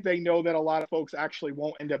 because I think they know that a lot of folks actually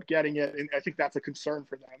won't end up getting it, and I think that's a concern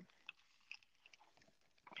for them.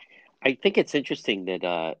 I think it's interesting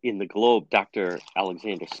that in the Globe, Dr.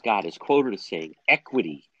 Alexander Scott is quoted as saying,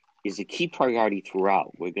 equity is a key priority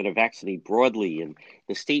throughout. We're going to vaccinate broadly, and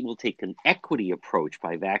the state will take an equity approach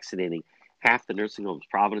by vaccinating half the nursing homes,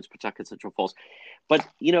 Providence, Pawtucket, Central Falls. But,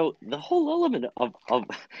 the whole element of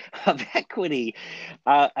equity,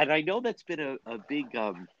 and I know that's been a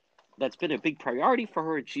big priority for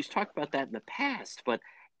her, and she's talked about that in the past, but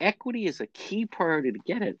equity is a key priority to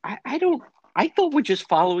get it. I thought we're just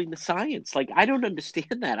following the science. Like, I don't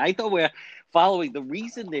understand that. I thought we're following, the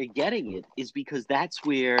reason they're getting it is because that's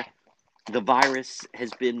where the virus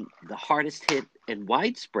has been the hardest hit and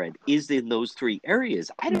widespread, is in those three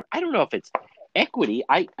areas. I don't know if it's equity.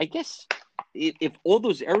 I guess if all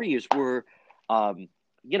those areas were,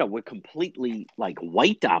 were completely like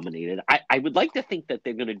white dominated, I would like to think that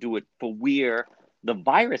they're going to do it for where the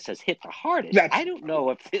virus has hit the hardest. I don't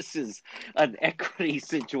know if this is an equity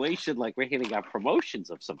situation, like we're handing out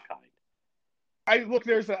promotions of some kind.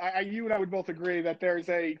 You and I would both agree that there's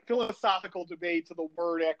a philosophical debate to the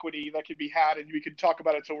word equity that could be had, and we could talk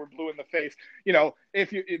about it till we're blue in the face.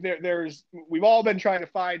 We've all been trying to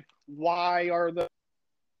find, why are the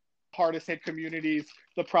hardest hit communities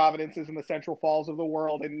the Providences and the Central Falls of the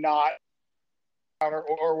world, and not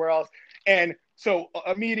or where else? And so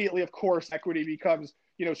immediately, of course, equity becomes,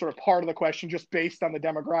 sort of part of the question, just based on the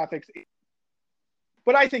demographics.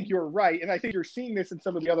 But I think you're right, and I think you're seeing this in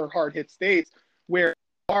some of the other hard hit states, where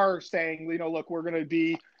they are saying, look, we're going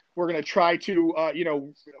to try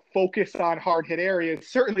to, focus on hard hit areas.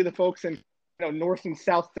 Certainly the folks in, North and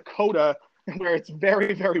South Dakota, where it's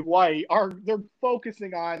very, very white, they're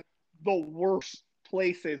focusing on the worst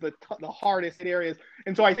places, the hardest hit areas.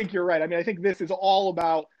 And so I think you're right. I mean, I think this is all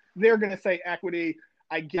about, they're going to say equity.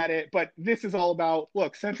 I get it. But this is all about,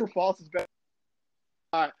 look, Central Falls has been,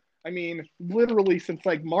 literally since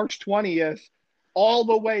like March 20th, all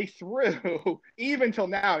the way through, even till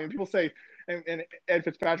now. I mean, people say, and Ed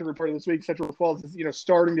Fitzpatrick reported this week, Central Falls is,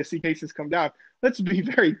 starting to see cases come down. Let's be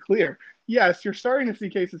very clear. Yes, you're starting to see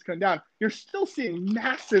cases come down. You're still seeing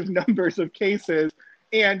massive numbers of cases,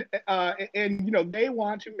 and they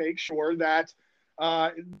want to make sure that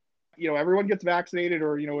everyone gets vaccinated,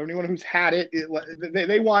 or anyone who's had it.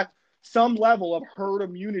 They want some level of herd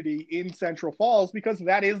immunity in Central Falls, because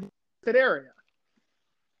that is that area.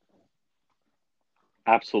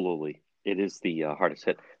 Absolutely. It is the hardest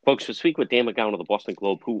hit. Folks, we speak with Dan McGowan of the Boston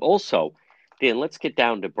Globe, who also, Dan, let's get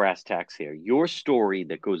down to brass tacks here. Your story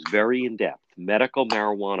that goes very in-depth, medical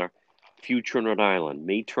marijuana future in Rhode Island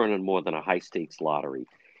may turn in more than a high-stakes lottery.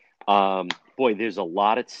 Boy, there's a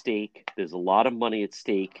lot at stake. There's a lot of money at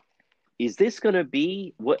stake. Is this going to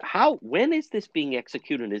be, when is this being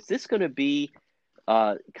executed? Is this going to be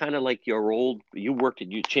kind of like you worked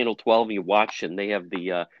at your Channel 12 and you watch, and they have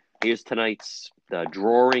the, here's tonight's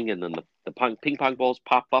drawing, and then the ping pong balls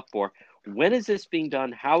pop up? Or when is this being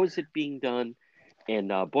done? How is it being done?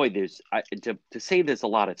 And boy, to say there's a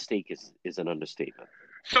lot at stake is an understatement.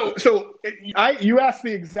 So you asked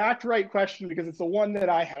the exact right question, because it's the one that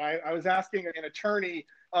I had. I was asking an attorney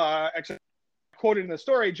quoted in the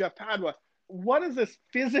story, Jeff Padua, what is this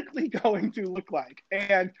physically going to look like?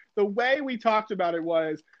 And the way we talked about it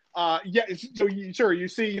was, so you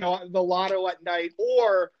see, you know, the lotto at night,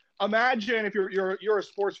 or imagine if you're a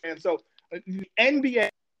sports fan. So the NBA,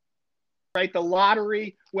 right, the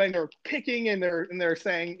lottery, when they're picking and they're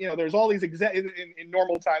saying, you know, there's all these in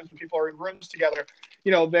normal times when people are in rooms together,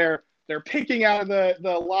 you know, they're picking out of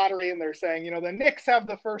the lottery and they're saying, you know, the Knicks have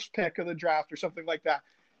the first pick of the draft or something like that.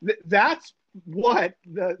 That's what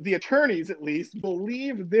the attorneys, at least,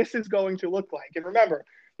 believe this is going to look like. And remember,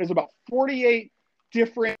 there's about 48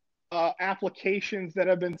 different applications that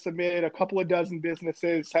have been submitted. A couple of dozen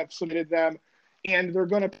businesses have submitted them, and they're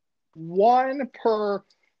going to one per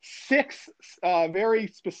 6 very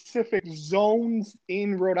specific zones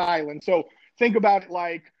in Rhode Island. So think about it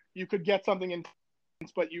like you could get something in,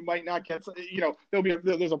 but you might not get, you know,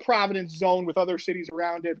 there's a Providence zone with other cities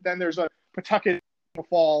around it. Then there's a Pawtucket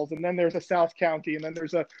Falls, and then there's a South County, and then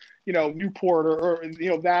there's a, you know, Newport or you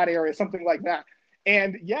know, that area, something like that.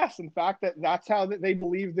 And yes, in fact, that's how they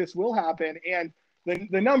believe this will happen. And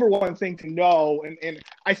the number one thing to know, and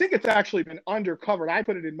I think it's actually been undercovered, I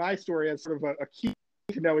put it in my story as sort of a key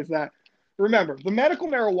to know, is that, remember, the medical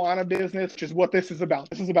marijuana business, which is what this is about.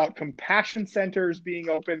 This is about compassion centers being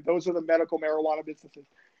open. Those are the medical marijuana businesses.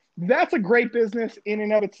 That's a great business in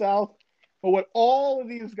and of itself. But what all of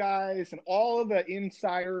these guys and all of the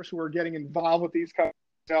insiders who are getting involved with these companies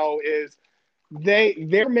know is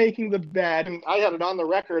they're making the bet, and I had it on the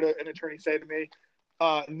record, an attorney say to me,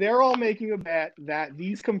 they're all making a bet that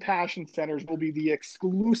these compassion centers will be the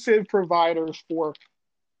exclusive providers for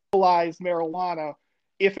legalized marijuana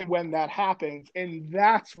if and when that happens. And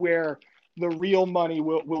that's where the real money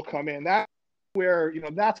will come in. That's where, you know,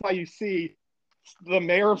 that's why you see the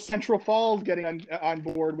mayor of Central Falls getting on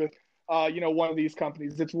board with, you know, one of these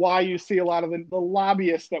companies. It's why you see a lot of the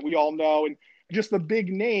lobbyists that we all know and just the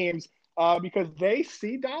big names, because they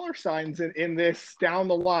see dollar signs in this down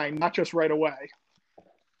the line, not just right away.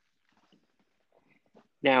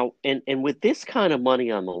 Now, and with this kind of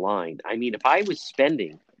money on the line, I mean, if I was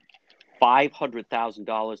spending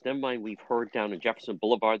 $500,000, never mind, we've heard down in Jefferson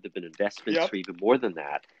Boulevard there've been investments for even more than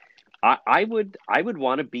that. I would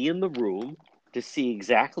want to be in the room to see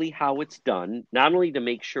exactly how it's done, not only to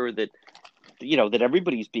make sure that, you know, that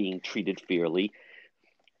everybody's being treated fairly.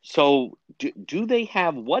 So do they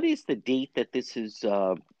have, what is the date that this is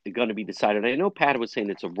going to be decided? I know Pat was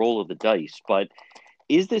saying it's a roll of the dice, but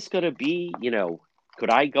is this going to be, you know, could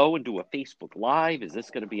I go and do a Facebook Live? Is this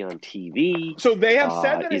going to be on TV? So they have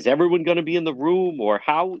said that is everyone going to be in the room, or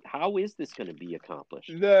how is this going to be accomplished?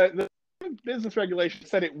 The business regulation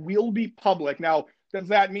said it will be public. Now, does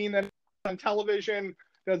that mean that it's on television?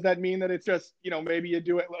 Does that mean that it's just, you know, maybe you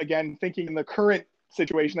do it, again, thinking in the current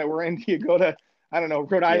situation that we're in, you go to, I don't know,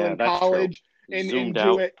 Rhode Island College and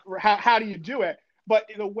do it? How do you do it? But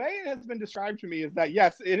the way it has been described to me is that,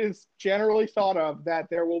 yes, it is generally thought of that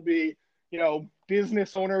there will be, you know,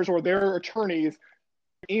 business owners or their attorneys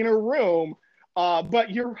in a room.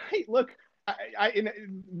 But you're right. Look,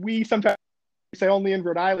 we sometimes say only in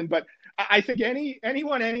Rhode Island, but I think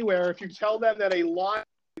anyone anywhere, if you tell them that a law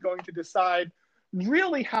is going to decide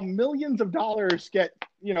really how millions of dollars get,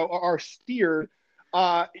 you know, are steered,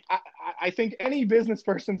 I think any business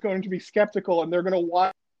person is going to be skeptical, and they're going to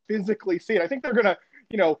want to physically see it. I think they're going to,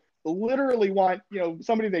 you know, literally want, you know,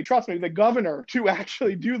 somebody they trust, maybe the governor, to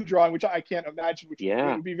actually do the drawing, which I can't imagine, which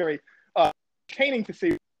would be very entertaining to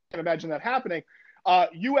see. I can't imagine that happening.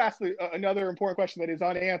 You asked another important question that is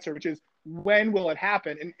unanswered, which is, when will it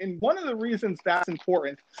happen? And one of the reasons that's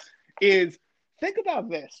important is, think about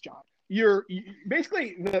this, John.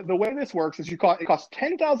 Basically the way this works is it costs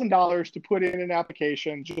 $10,000 to put in an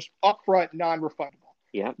application, just upfront, non-refundable.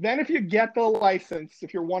 Yeah. Then if you get the license,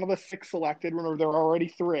 if you're one of the 6 selected, remember there are already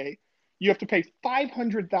 3, you have to pay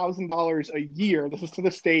 $500,000 a year. This is to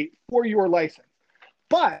the state for your license.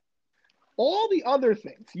 But all the other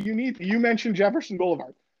things you mentioned Jefferson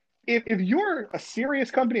Boulevard. If you're a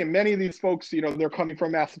serious company, and many of these folks, you know, they're coming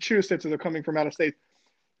from Massachusetts or they're coming from out of state,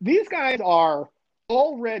 these guys are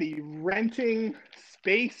already renting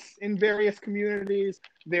space in various communities.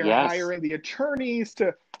 They're hiring the attorneys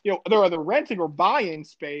to, you know, they're either renting or buying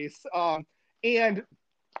space. And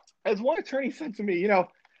as one attorney said to me, you know,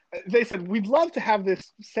 they said, we'd love to have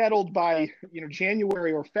this settled by, you know,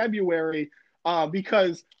 January or February,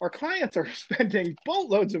 because our clients are spending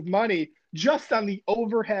boatloads of money just on the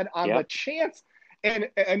overhead, on the chance. And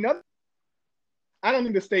another, I don't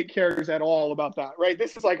think the state cares at all about that, right?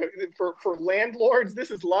 This is like for landlords,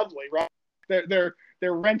 this is lovely, right? They're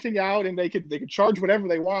renting out, and they could charge whatever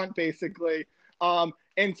they want, basically.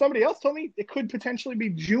 And somebody else told me it could potentially be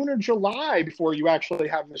June or July before you actually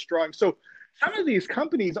have this drawing. So some of these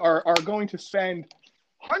companies are going to spend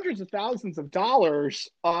hundreds of thousands of dollars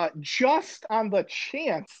just on the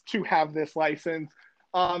chance to have this license.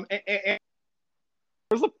 And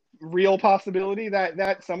there's a real possibility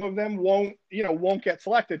that some of them won't get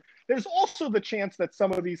selected. There's also the chance that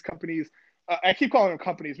some of these companies, I keep calling them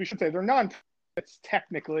companies, we should say they're non-profits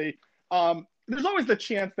technically. There's always the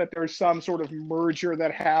chance that there's some sort of merger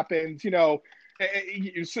that happens, so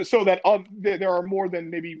that there are more than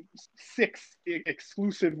maybe 6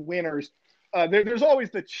 exclusive winners. There's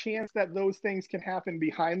always the chance that those things can happen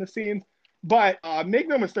behind the scenes. But make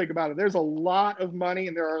no mistake about it, there's a lot of money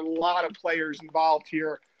and there are a lot of players involved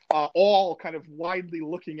here, all kind of widely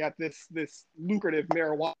looking at this lucrative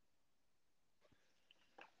marijuana.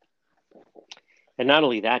 And not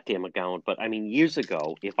only that, Dan McGowan, but I mean, years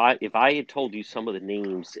ago, if I had told you some of the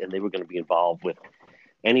names and they were going to be involved with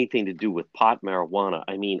anything to do with pot marijuana,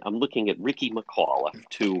 I mean, I'm looking at Ricky McAuliffe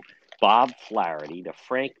to Bob Flaherty to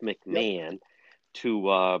Frank McMahon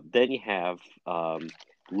to then you have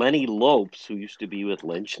Lenny Lopes, who used to be with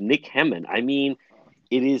Lynch, Nick Hemmon. I mean,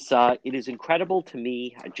 it is incredible to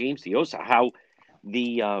me, James Diosa, how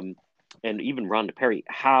the and even Rhonda Perry,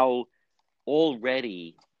 how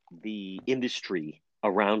already the industry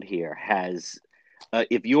around here has,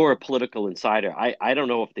 if you're a political insider, I don't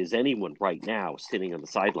know if there's anyone right now sitting on the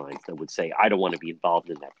sidelines that would say, I don't want to be involved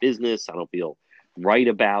in that business. I don't feel right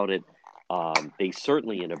about it. They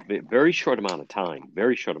certainly, in a very short amount of time,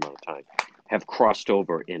 have crossed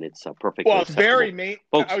over, and it's perfect. Well, it's very main.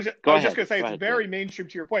 Folks, I was just going to say it's very mainstream.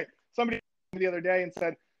 To your point, somebody the other day and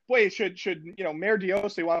said, "Boy, should Mayor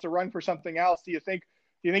Diosa wants to run for something else? Do you think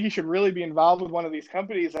he should really be involved with one of these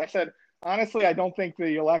companies?" And I said, honestly, I don't think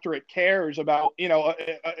the electorate cares about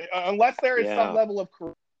unless there is some level of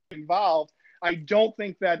corruption involved. I don't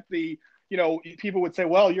think that the people would say,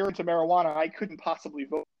 "Well, you're into marijuana. I couldn't possibly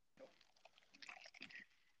vote."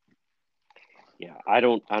 Yeah, I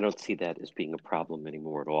don't see that as being a problem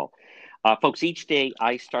anymore at all. Folks, each day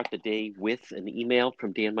I start the day with an email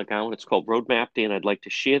from Dan McGowan. It's called Roadmap. Dan, I'd like to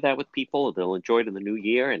share that with people. They'll enjoy it in the new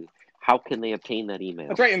year. And how can they obtain that email?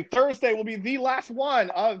 That's right. And Thursday will be the last one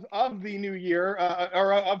of the new year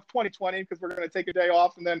or of 2020, because we're going to take a day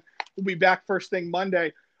off and then we'll be back first thing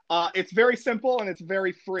Monday. It's very simple and it's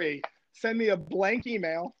very free. Send me a blank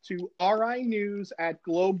email to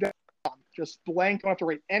rinews@globe.com. Just blank. Don't have to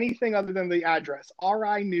write anything other than the address,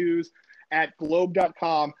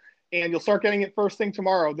 rinews@globe.com. And you'll start getting it first thing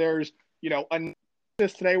tomorrow. There's,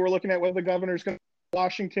 this today we're looking at whether the governor's going to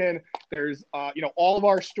Washington. There's, all of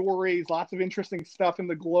our stories, lots of interesting stuff in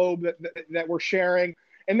the Globe that we're sharing.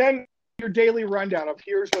 And then your daily rundown of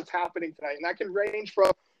here's what's happening tonight. And that can range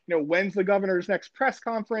from, when's the governor's next press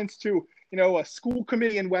conference to, a school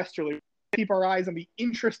committee in Westerly. Keep our eyes on the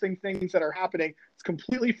interesting things that are happening. It's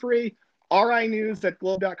completely free.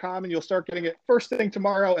 rinews@globe.com, and you'll start getting it first thing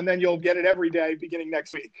tomorrow, and then you'll get it every day beginning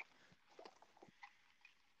next week.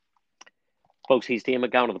 Folks, he's Dan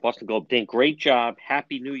McGowan of the Boston Globe. Dan, great job.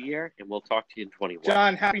 Happy New Year, and we'll talk to you in 21.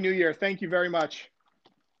 John, Happy New Year. Thank you very much.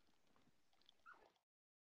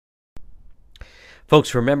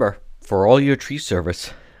 Folks, remember, for all your tree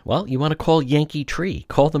service, well, you want to call Yankee Tree.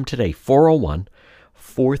 Call them today,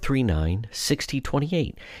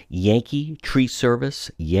 401-439-6028. Yankee Tree Service,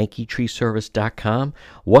 yankeetreeservice.com.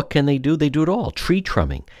 What can they do? They do it all. Tree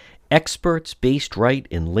trimming, experts based right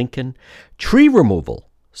in Lincoln, tree removal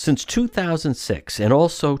since 2006, and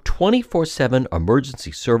also 24/7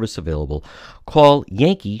 emergency service available. Call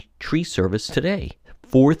Yankee Tree Service today,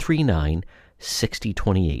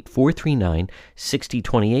 439-6028.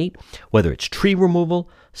 439-6028. Whether it's tree removal,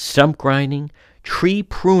 stump grinding, tree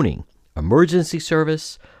pruning, emergency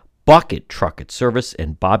service, bucket trucket service,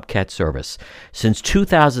 and bobcat service. Since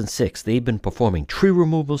 2006, they've been performing tree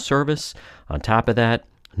removal service. On top of that,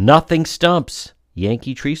 nothing stumps.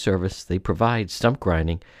 Yankee Tree Service, they provide stump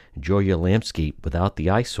grinding. Enjoy your landscape without the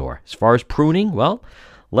eyesore. As far as pruning, well,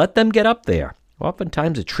 let them get up there.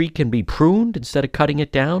 Oftentimes a tree can be pruned instead of cutting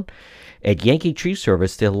it down. At Yankee Tree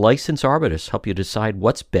Service, their licensed arborists help you decide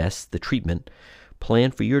what's best, the treatment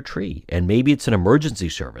plan for your tree. And maybe it's an emergency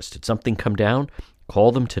service. Did something come down?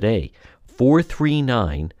 Call them today,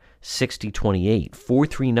 439-6028.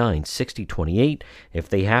 439-6028. If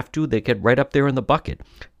they have to, they get right up there in the bucket.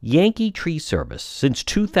 Yankee Tree Service, since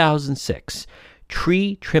 2006.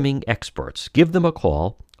 Tree trimming experts. Give them a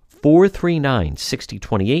call,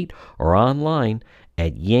 439-6028, or online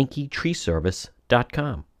at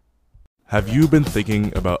yankeetreeservice.com. Have you been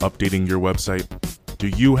thinking about updating your website? Do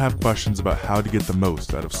you have questions about how to get the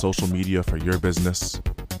most out of social media for your business?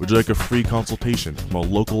 Would you like a free consultation from a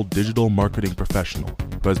local digital marketing professional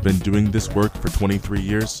who has been doing this work for 23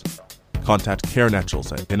 years? Contact Karen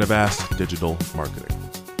Etchels at Innovast Digital Marketing.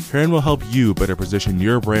 Karen will help you better position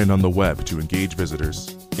your brand on the web to engage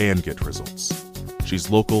visitors and get results. She's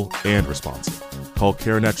local and responsive. Call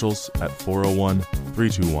Karen Etchels at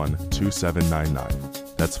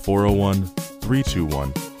 401-321-2799. That's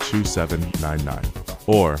 401-321-2799.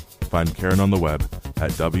 Or find Karen on the web at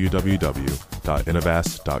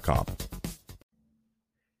www.innovast.com.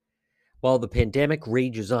 While the pandemic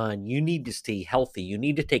rages on, you need to stay healthy. You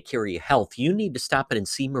need to take care of your health. You need to stop in and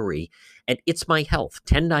see Marie at It's My Health,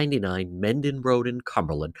 1099 Mendon Road in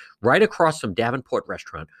Cumberland, right across from Davenport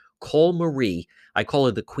Restaurant. Call Marie. I call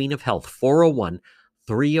her the Queen of Health,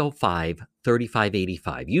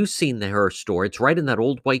 401-305-3585. You've seen her store. It's right in that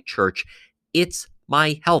old white church. It's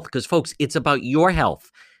My Health, because, folks, it's about your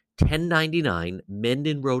health. 1099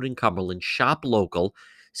 Mendon Road in Cumberland. Shop local.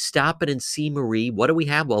 Stop in and see Marie. What do we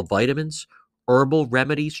have? Well, vitamins, herbal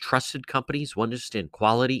remedies, trusted companies who understand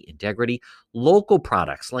quality, integrity, local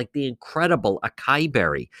products like the incredible acai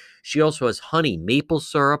berry. She also has honey, maple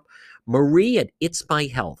syrup. Marie at It's My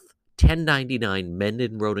Health, 1099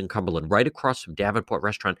 Mendon Road in Cumberland, right across from Davenport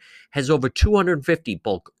Restaurant, has over 250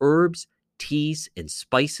 bulk herbs, teas, and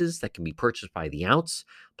spices that can be purchased by the ounce,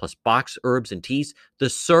 plus box herbs and teas. The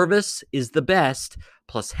service is the best,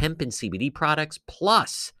 plus hemp and CBD products,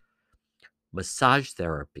 plus massage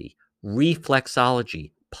therapy,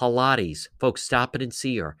 reflexology, Pilates. Folks, stop it and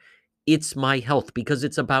see her. It's My Health, because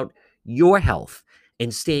it's about your health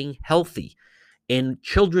and staying healthy. And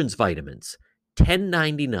children's vitamins,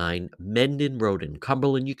 1099 Mendon Road in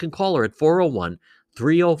Cumberland. You can call her at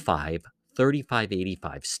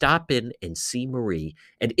 401-305-3585. Stop in and see Marie.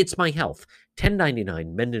 And It's My Health,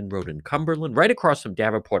 1099 Mendon Road in Cumberland, right across from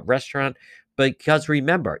Davenport Restaurant. Because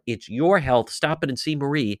remember, it's your health. Stop in and see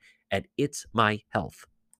Marie at It's My Health.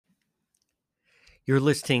 You're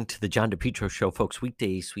listening to the John DePietro Show, folks.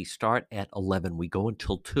 Weekdays, we start at 11. We go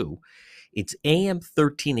until 2. It's AM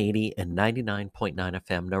 1380 and 99.9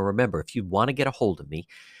 FM. Now, remember, if you want to get a hold of me,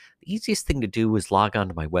 the easiest thing to do is log on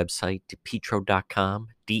to my website, depetro.com,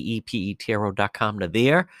 DEPETRO.com. Now,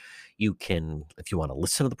 there you can, if you want to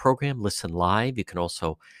listen to the program, listen live. You can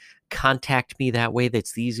also contact me that way.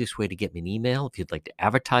 That's the easiest way to get me an email if you'd like to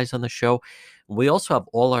advertise on the show. We also have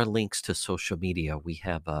all our links to social media. We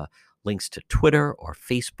have links to Twitter or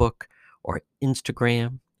Facebook or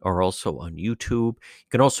Instagram, or also on YouTube. You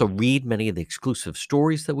can also read many of the exclusive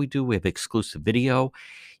stories that we do. We have exclusive video.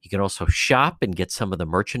 You can also shop and get some of the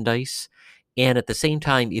merchandise. And at the same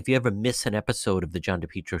time, if you ever miss an episode of the John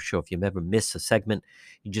DePietro Show, if you ever miss a segment,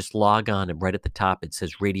 you just log on, and right at the top it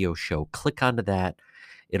says radio show. Click onto that.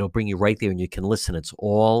 It'll bring you right there and you can listen. It's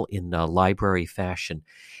all in library fashion.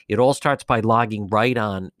 It all starts by logging right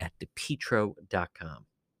on at depetro.com.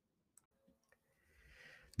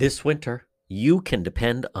 This winter, you can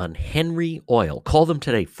depend on Henry Oil. Call them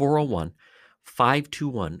today,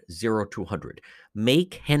 401-521-0200.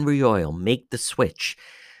 Make Henry Oil, make the switch.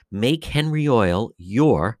 Make Henry Oil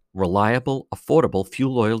your reliable, affordable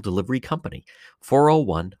fuel oil delivery company.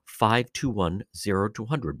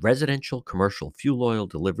 401-521-0200. Residential, commercial fuel oil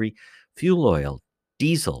delivery, fuel oil,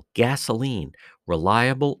 diesel, gasoline,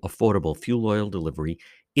 reliable, affordable fuel oil delivery.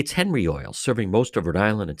 It's Henry Oil, serving most of Rhode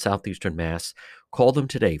Island and southeastern Mass. Call them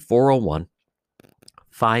today,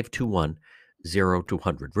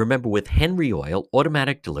 401-521-0200. Remember, with Henry Oil,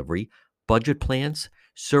 automatic delivery, budget plans,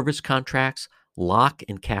 service contracts, lock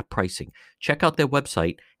and cap pricing. Check out their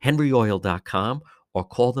website, henryoil.com, or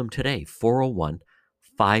call them today,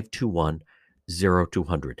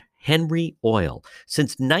 401-521-0200. Henry Oil.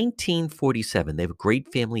 Since 1947, they have a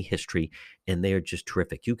great family history, and they are just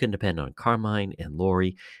terrific. You can depend on Carmine and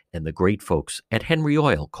Lori and the great folks at Henry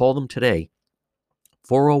Oil. Call them today,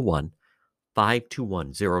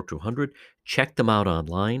 401-521-0200. Check them out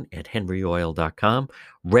online at henryoil.com.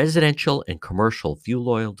 Residential and commercial fuel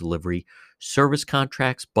oil delivery, service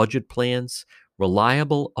contracts, budget plans,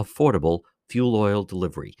 reliable, affordable fuel oil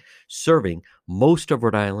delivery. Serving most of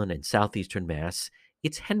Rhode Island and southeastern Mass,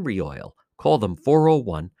 it's Henry Oil. Call them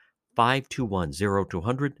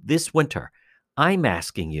 401-521-0200. This winter, I'm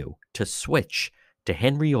asking you to switch to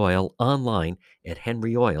Henry Oil online at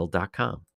henryoil.com.